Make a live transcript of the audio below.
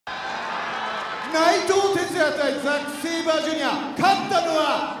内藤哲也対ザック・セイバージュニア、勝ったの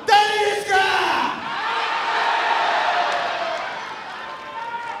は誰ですか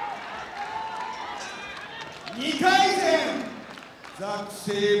？2回戦、ザック・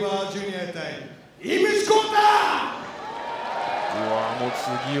セイバージュニア対井口浩太。うわ、もう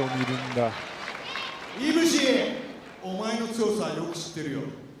次を見るんだ。井口、お前の強さはよく知ってるよ。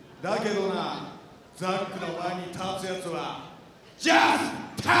だけどな、ザックの前に立つやつはジャス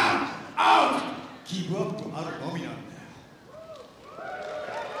トターンアウト、ギブアップあるのみなんだよ。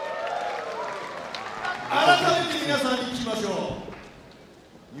改めて皆さんに聞きましょ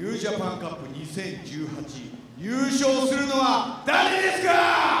う。ニュージャパンカップ2018、優勝するのは誰ですか？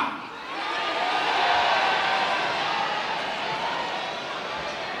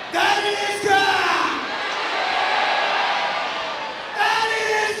誰ですか？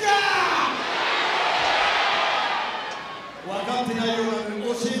分かってないようなので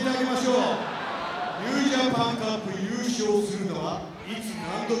教えてあげましょう。ニュージャパンカップ優勝するのはいつ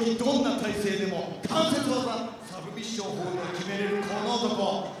何時どんな体勢でも関節技サブミッションホールドを決めれるこの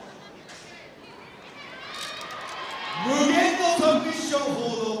男、無限のサブミッションホ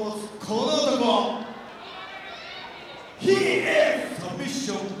ールドを持つこの男、 He is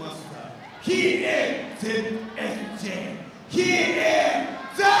Submission Master, He is ZSJ, He is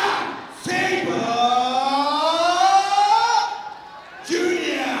the